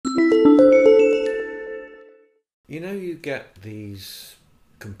You get these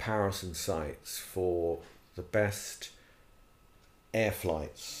comparison sites for the best air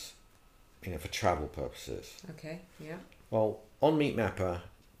flights, for travel purposes. Okay, yeah. Well, on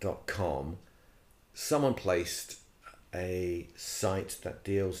meetmapper.com, someone placed a site that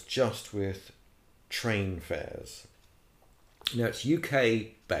deals just with train fares. Now, it's UK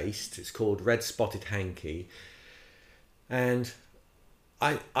based. It's called Redspottedhanky, and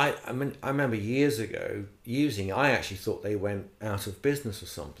I remember years ago using it. I actually thought they went out of business or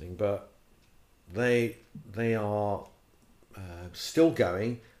something, but they are still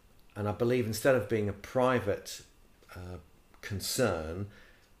going, and I believe instead of being a private concern,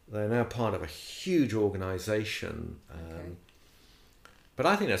 they're now part of a huge organisation. Okay. But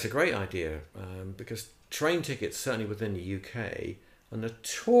I think that's a great idea because train tickets, certainly within the UK, are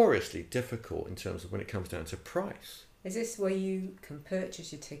notoriously difficult in terms of when it comes down to price. Is this where you can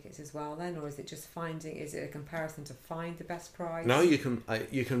purchase your tickets as well then, or is it just finding? Is it a comparison to find the best price? No, you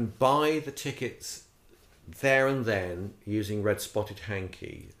can buy the tickets there and then using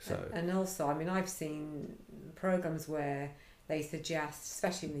Redspottedhanky. So and also, I mean, I've seen programs where they suggest,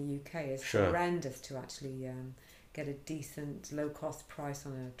 especially in the UK, it's Sure. horrendous to actually get a decent low cost price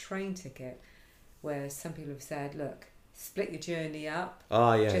on a train ticket, where some people have said, look, split your journey up.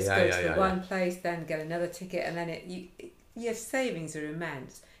 go Go to the one yeah. place, then get another ticket, and then your savings are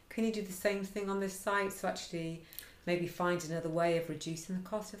immense. Can you do the same thing on this site? So actually, maybe find another way of reducing the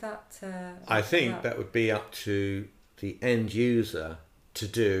cost of that. I think that would be up to the end user to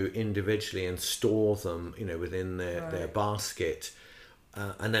do individually and store them, within their basket,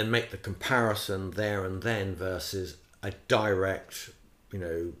 and then make the comparison there and then versus a direct,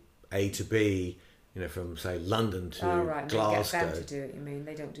 A to B. From say London to Glasgow. Get them to do it. You mean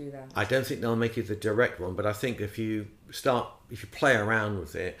they don't do that? I don't think they'll make you the direct one, but I think if you play around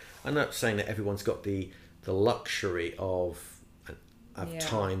with it, I'm not saying that everyone's got the luxury of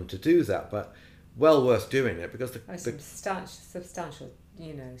time to do that, but well worth doing it because substantial,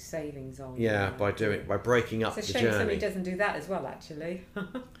 savings on. By breaking up the journey. It's a shame somebody doesn't do that as well, actually.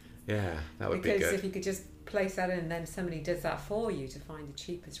 Yeah, that would be good. Because if you could just place that in and then somebody does that for you to find the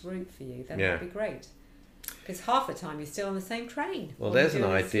cheapest route for you, then that'd be great. Because half the time you're still on the same train. Well, there's an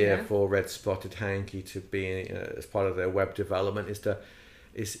idea for Redspottedhanky to be as part of their web development is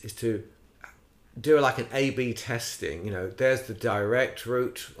to do like an A/B testing. There's the direct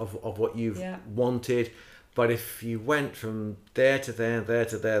route of what you've wanted, but if you went from there to there, there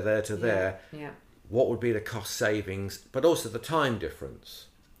to there, there to there, what would be the cost savings, but also the time difference?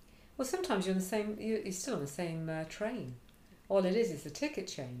 Well, sometimes you're you're still on the same train. All it is the ticket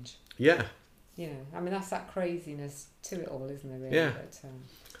change. Yeah. I mean, that's that craziness to it all, isn't there, really? Yeah.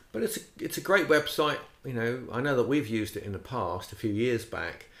 But it's a great website. I know that we've used it in the past, a few years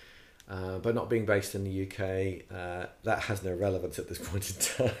back, but not being based in the UK, that has no relevance at this point in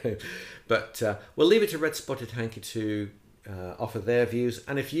time. But we'll leave it to Redspottedhanky to offer their views.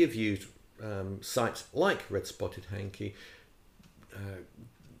 And if you've used sites like Redspottedhanky,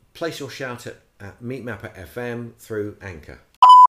 place your shout at Meet Mapper FM through Anchor.